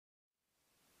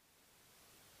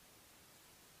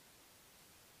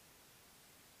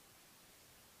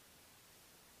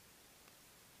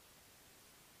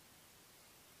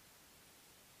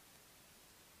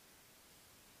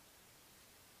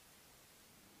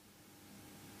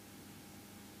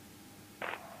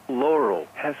Laurel,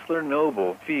 Hessler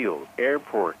Noble Field,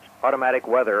 Airport. Automatic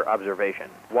weather observation.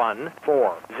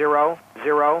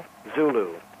 140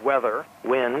 Zulu. Weather,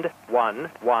 wind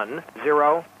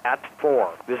 110 at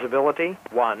 4. Visibility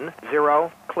 10,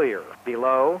 clear.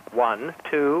 Below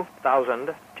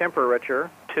 12,000. Temperature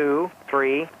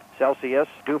 23 Celsius.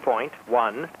 Dew point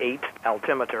 18.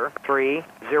 Altimeter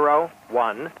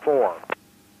 3014.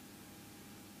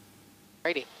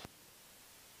 Righty.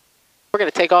 We're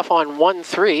going to take off on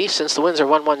 13 since the winds are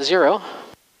 110. I'm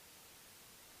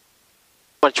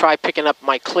going to try picking up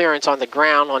my clearance on the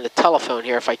ground on the telephone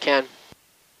here if I can.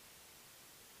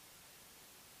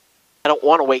 I don't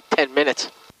want to wait 10 minutes.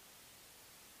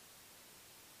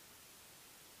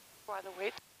 Why the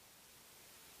wait?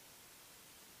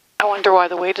 I wonder why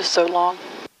the wait is so long.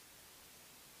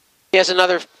 Here's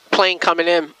another plane coming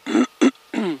in.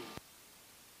 Why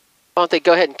don't they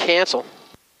go ahead and cancel?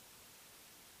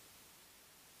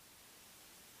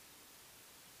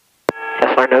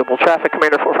 Hessler Noble traffic,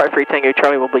 Commander 453 Tango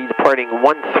Charlie will be departing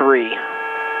 13.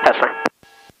 Hessler.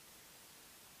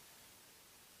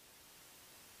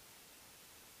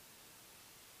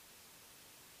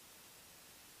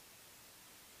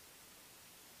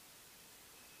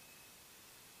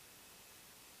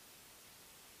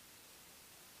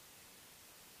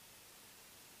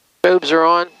 Probes are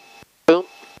on. Boom,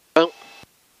 boom.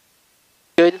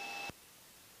 Good.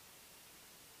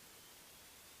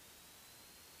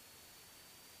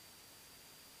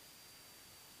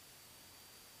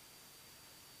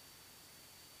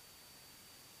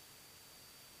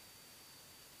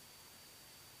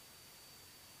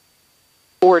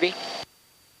 .40.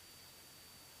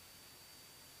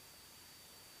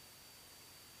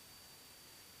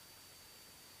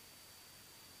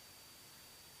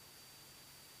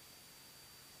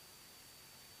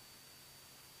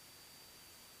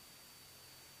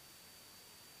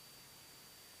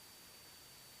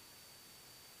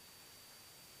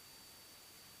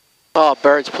 Oh,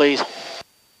 birds, please.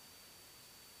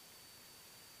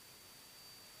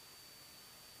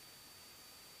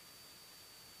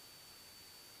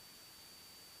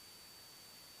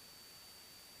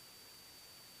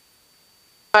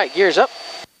 All right, gears up.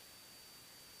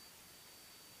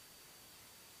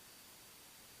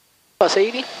 Plus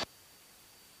 80.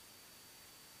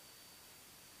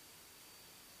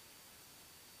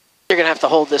 You're going to have to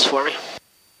hold this for me.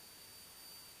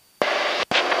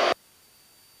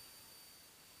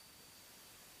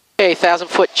 Okay,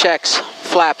 1,000-foot checks.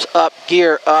 Flaps up,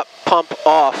 gear up, pump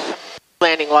off.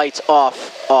 Landing lights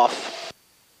off, off.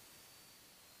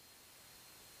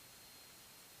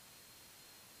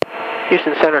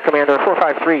 Houston Center, Commander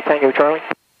 453, Tango Charlie.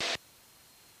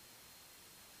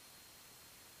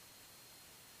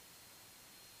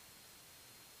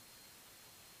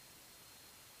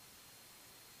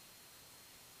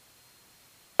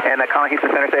 And calling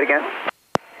Houston Center, say it again.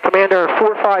 Commander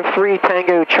 453,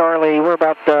 Tango Charlie. We're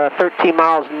about 13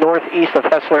 miles northeast of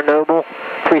Hessler Noble,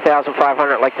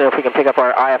 3,500. I'd like to know if we can pick up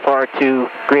our IFR to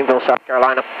Greenville, South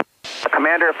Carolina.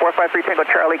 Commander 453 Tango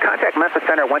Charlie, contact Memphis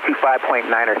Center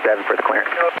 125.907 for the clearance.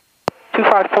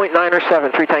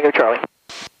 25.907, 3 Tango Charlie.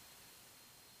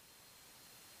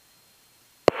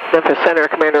 Memphis Center,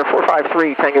 Commander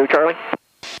 453 Tango Charlie.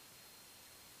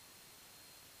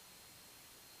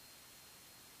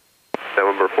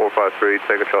 Number 453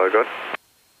 Tango Charlie, go ahead.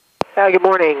 Good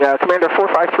morning, Commander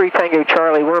 453 Tango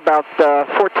Charlie. We're about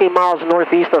 14 miles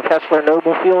northeast of Hessler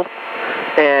Noble Field,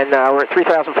 and we're at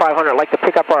 3,500. I'd like to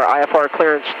pick up our IFR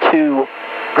clearance to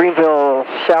Greenville,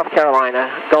 South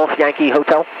Carolina, Gulf Yankee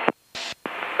Hotel.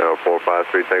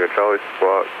 453 Tango Charlie,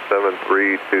 squawk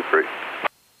 7323.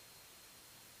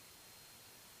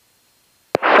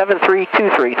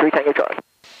 7323, 3 Tango Charlie.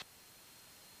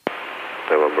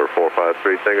 November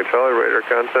 453 Tango Charlie, radar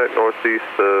contact northeast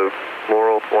of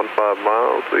Laurel, 15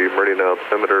 miles. The meridian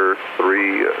altimeter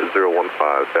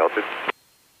 3015, altitude.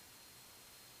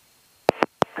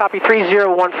 Copy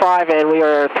 3015, and we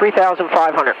are 3,500.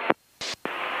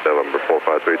 November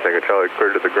 453 Tango Charlie,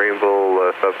 cleared to the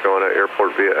Greenville, South Carolina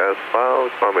airport via as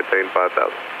filed. Climb maintain 5,000.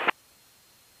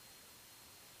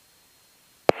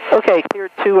 Okay,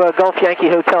 cleared to Gulf Yankee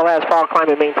Hotel as filed. Climb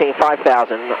and maintain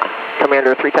 5,000.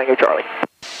 Commander 3 Tango Charlie.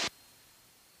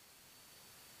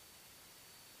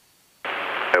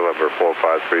 November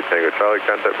 453 Tango Charlie,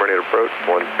 contact meridian approach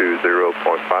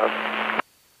 120.5.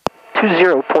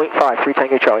 20.5, 3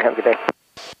 Tango Charlie. Have a good day.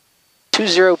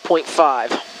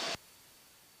 20.5.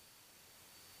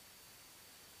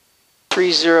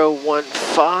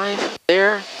 3015.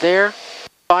 There.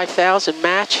 5,000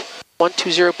 match.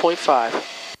 120.5.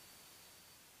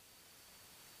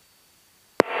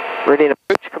 Meridian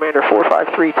approach. Commander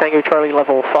 453 Tango Charlie,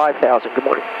 level 5000. Good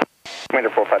morning. Commander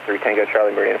 453 Tango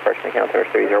Charlie, Meridian approaching encounter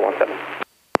 3017.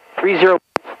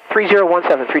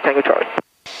 3017, 3 Tango Charlie.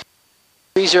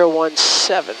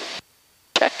 3017.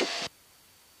 Check.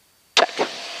 Check.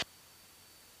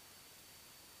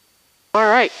 All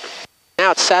right.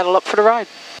 Now it's saddle up for the ride.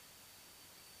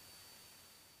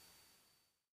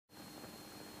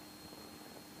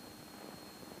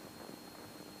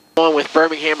 Along with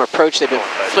Birmingham approach, they've been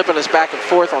flipping us back and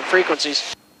forth on frequencies.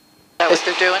 Is that what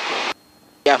they're doing?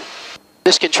 Yeah.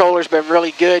 This controller's been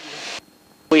really good.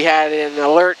 We had an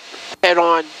alert head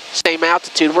on, same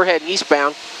altitude. We're heading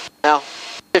eastbound. Now,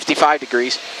 55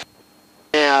 degrees.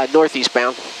 Northeast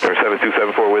bound.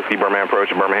 7274 Whiskey, Birmingham approach,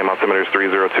 Birmingham altimeter is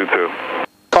 3022.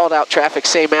 Called out traffic,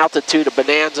 same altitude of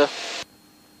Bonanza.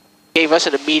 Gave us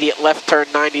an immediate left turn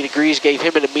 90 degrees, gave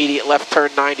him an immediate left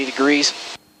turn 90 degrees.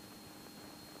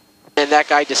 And that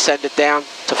guy descended down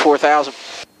to 4,000.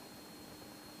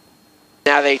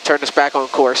 Now they turned us back on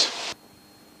course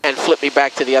and flipped me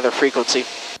back to the other frequency.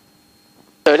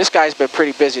 So this guy's been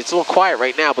pretty busy. It's a little quiet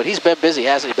right now, but he's been busy,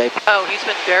 hasn't he, babe? Oh, he's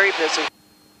been very busy.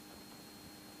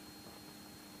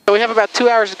 So we have about 2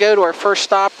 hours to go to our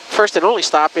first and only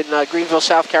stop in Greenville,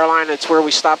 South Carolina. It's where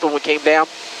we stopped when we came down.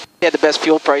 They had the best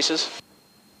fuel prices.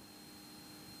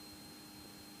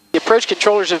 The approach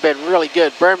controllers have been really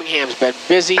good. Birmingham's been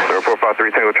busy.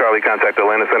 453 Tango Charlie, contact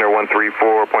Atlanta Center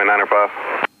 134.905.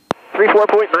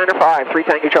 34.905, 3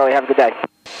 Tango Charlie, have a good day.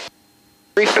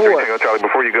 34. Tango Charlie,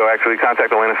 before you go, actually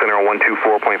contact Atlanta Center on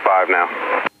 124.5 now.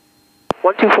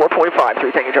 124.5,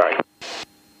 3 Tango Charlie.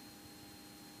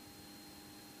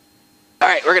 All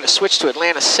right, we're going to switch to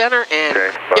Atlanta Center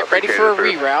and get ready for a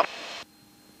reroute.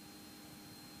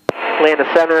 Atlanta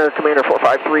Center, Commander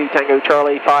 453 Tango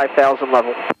Charlie, 5000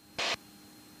 level.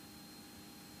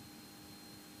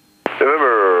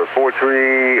 November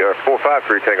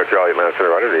 453 Tango Charlie, Atlanta Center,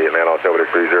 Roger, the Atlanta altimeter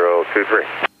 3023.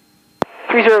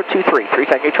 3023, 3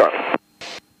 Tango Charlie.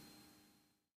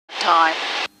 Time.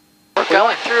 We're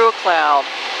going through a cloud.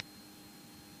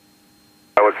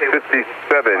 I was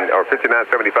 57 or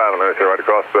 5975 on the right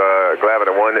across Glavin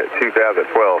 1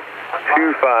 2012.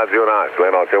 250 knots.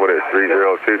 Land altimeter is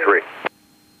 3023.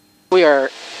 We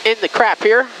are in the crap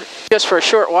here just for a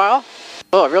short while.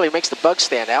 Oh, it really makes the bugs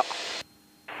stand out.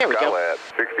 There we go. Skylab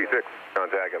 66.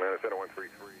 Contact Atlanta Center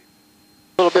 133.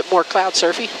 A little bit more cloud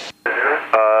surfy.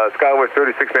 Skywest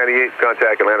 3698.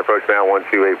 Contact Atlanta approach now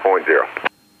 128.0.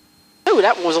 Oh,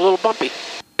 that one was a little bumpy.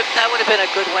 That would have been a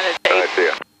good one to take. See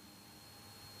ya.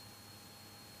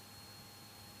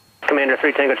 Commander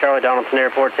 3 Tango Charlie, Donaldson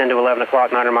Airport, 10 to 11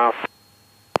 o'clock, 900 miles.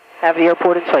 Have the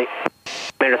airport in sight.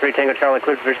 Commander 3 Tango Charlie,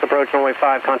 cleared for visual approach, runway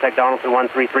 5, contact Donaldson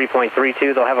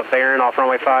 133.32. They'll have a bearing off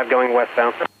runway 5 going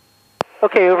westbound.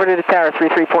 Okay, over to the tower,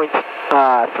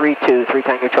 33.32, 3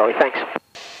 Tango Charlie, thanks.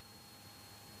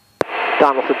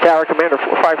 Donaldson Tower, Commander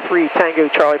 453 Tango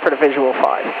Charlie for the visual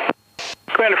 5.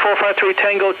 Commander 453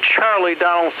 Tango Charlie,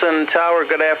 Donaldson Tower,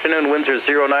 good afternoon. Winds are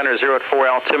 0904,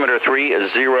 altimeter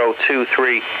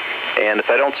 3023. And if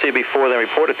I don't see you before, then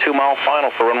report a 2-mile final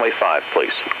for runway 5,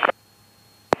 please.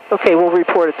 Okay, we'll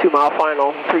report a 2-mile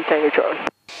final, 3 Tango Charlie.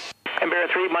 And Bear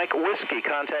 3, Mike Whiskey,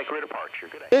 contact grid departure.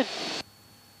 Good day. Good.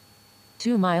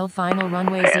 2-mile final,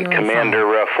 runway And 05. Commander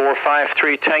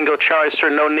 453 Tango Charlie, sir,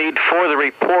 no need for the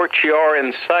report. You are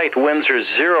in sight. Winds are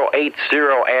 080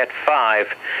 at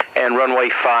 5. And runway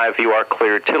 5, you are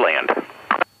cleared to land.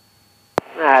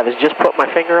 I was just putting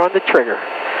my finger on the trigger.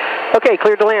 Okay,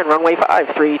 cleared to land, runway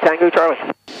 5, 3 Tango Charlie.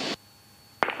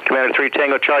 Commander 3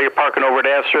 Tango Charlie, you're parking over at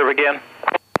AvServ again?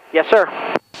 Yes, sir.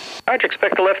 I'd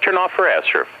expect a left turn off for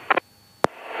AvServ.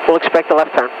 We'll expect a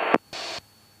left turn.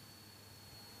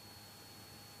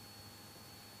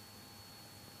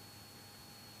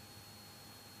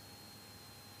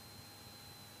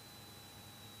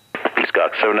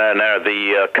 Scott, so now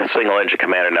the single engine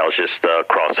commander now is just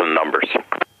crossing numbers.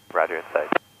 Roger, in sight.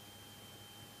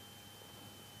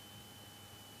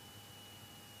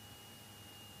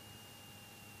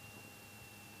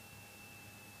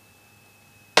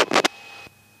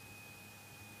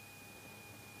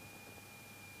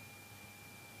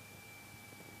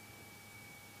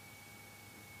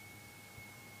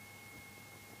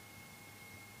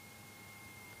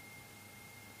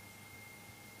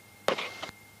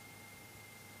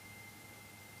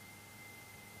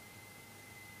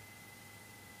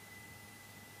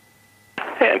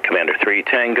 And Commander 3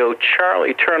 Tango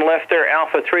Charlie, turn left there,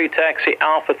 Alpha 3, taxi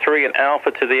Alpha 3 and Alpha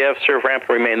to the AvServ ramp,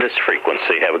 remain this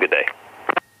frequency. Have a good day.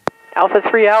 Alpha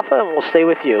 3 Alpha, and we'll stay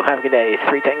with you. Have a good day,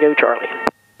 3 Tango Charlie.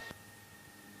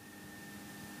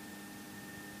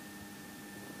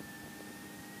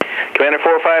 Commander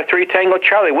 453 Tango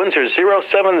Charlie, Windsor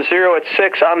 070 at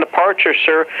 6 on departure,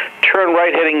 sir. Turn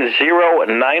right heading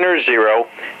 090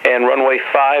 and runway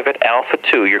 5 at Alpha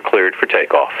 2. You're cleared for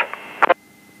takeoff.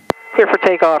 Clear for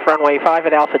takeoff, runway 5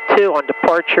 at Alpha 2 on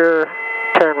departure.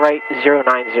 Turn right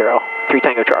 090. 3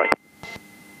 Tango Charlie.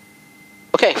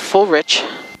 Okay, full rich.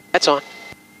 That's on.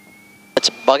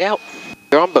 Let's bug out.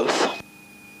 You're on both.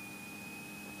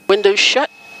 Windows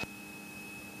shut.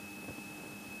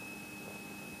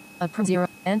 Approach 0.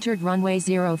 Entered runway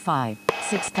 05.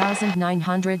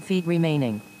 6,900 feet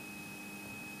remaining.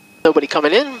 Nobody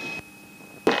coming in.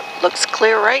 Looks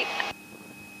clear, right?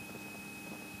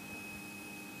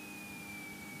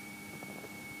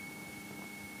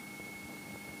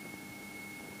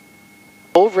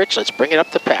 Full rich, let's bring it up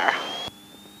to power.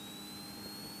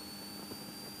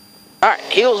 All right,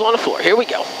 heels on the floor. Here we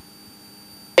go.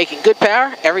 Making good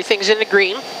power. Everything's in the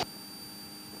green.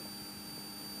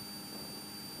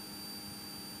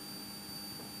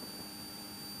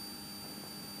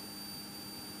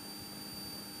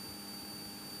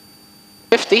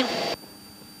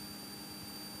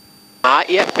 Not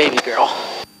yet, baby girl.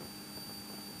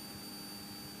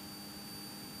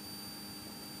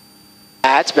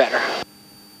 That's better.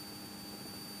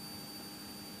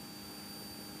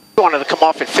 We wanted to come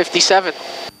off at 57.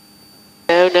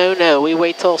 No, no, no. We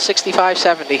wait till 65,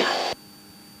 70. All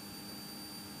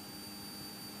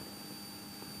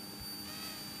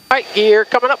right, gear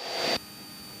coming up.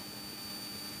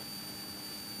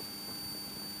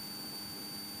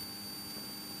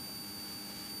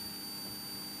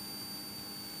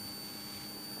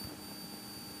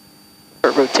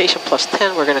 For rotation plus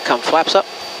 10, we're going to come flaps up.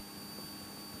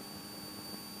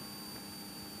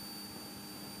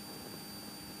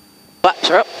 Flaps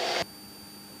are up.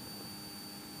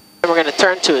 And we're going to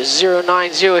turn to a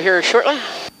 090 here shortly.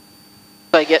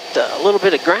 So I get a little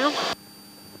bit of ground.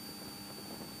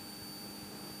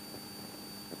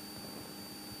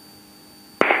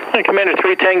 Hey, Commander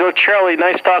 3 Tango Charlie,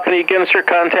 nice talking to you again, sir.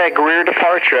 Contact rear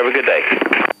departure. Have a good day.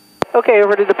 Okay,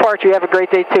 over to departure. You have a great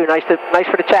day too. Nice for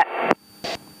the chat.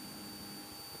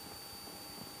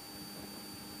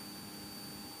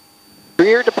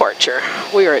 Rear departure.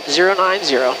 We are at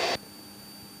 090.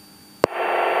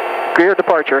 Rear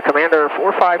departure. Commander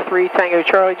 453 Tango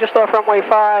Charlie, just off runway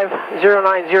 5,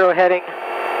 090 heading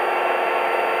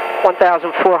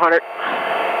 1,400,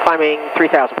 climbing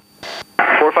 3,000.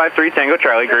 453 Tango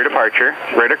Charlie, rear departure.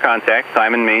 Radar contact.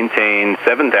 Climb and maintain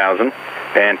 7,000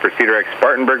 and proceed direct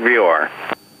Spartanburg VOR.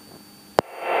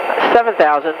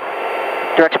 7,000,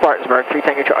 direct Spartanburg, 3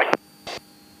 Tango Charlie.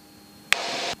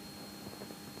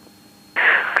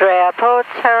 Approach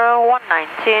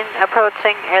 119,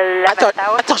 approaching 11,000.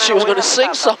 I thought she was going to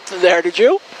sing something there, did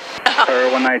you?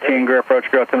 119, rear approach,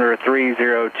 grow altimeter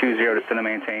 3020, descend and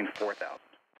maintain 4,000.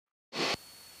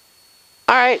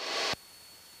 All right.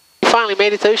 We finally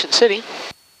made it to Ocean City.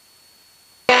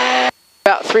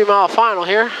 About 3 mile final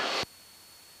here.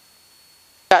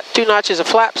 Got 2 notches of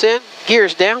flaps in,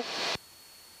 gears down.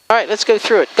 All right, let's go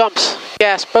through it. Gumps,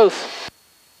 gas, both.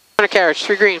 Undercarriage,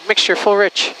 3 green, mixture, full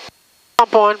rich.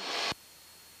 Pump on.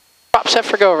 Prop set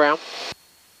for go around.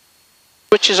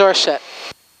 Switches are set.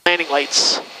 Landing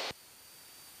lights.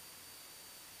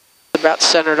 About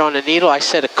centered on the needle. I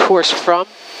set a course from,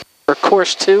 or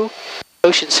course to,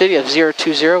 Ocean City of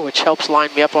 020, which helps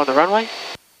line me up on the runway.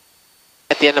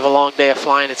 At the end of a long day of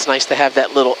flying, it's nice to have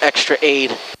that little extra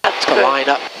aid to line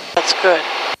up. That's good.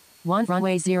 1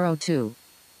 runway 02.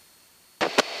 All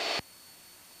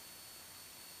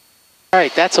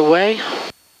right, that's away.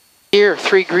 Here,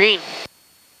 3 green.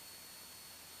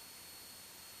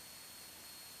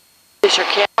 Is your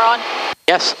camera on?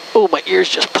 Yes. Oh, my ears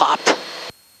just popped.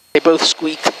 They both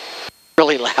squeaked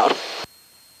really loud.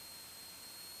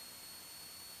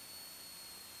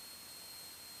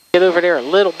 Get over there a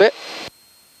little bit.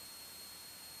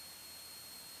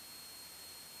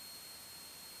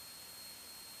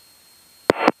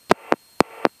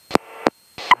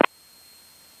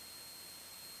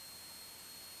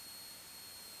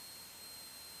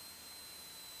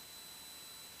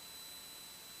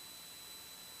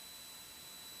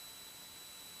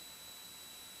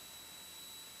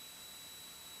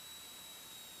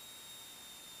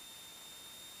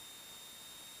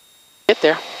 Get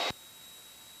there.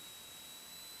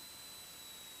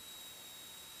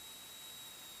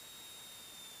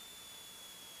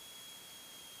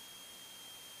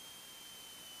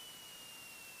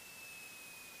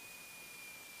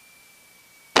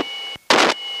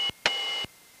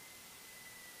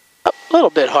 A little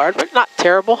bit hard, but not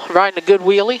terrible. Riding a good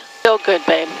wheelie. Still good,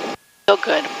 babe. Still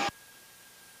good.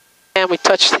 And we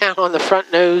touched down on the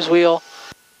front nose wheel.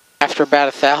 after about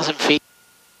 1,000 feet,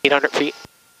 800 feet.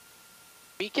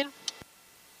 Beacon.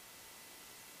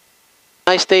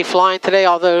 Nice day flying today,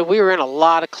 although we were in a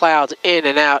lot of clouds in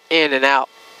and out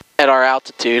at our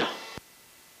altitude.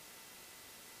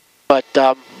 But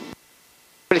what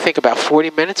do you think, about 40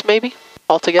 minutes maybe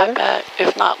altogether? I bet,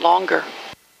 if not longer.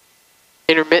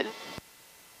 Intermittent.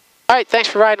 All right, thanks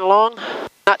for riding along.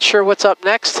 Not sure what's up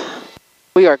next.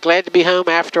 We are glad to be home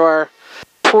after our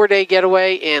 4-day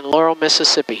getaway in Laurel,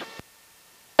 Mississippi.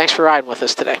 Thanks for riding with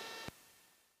us today.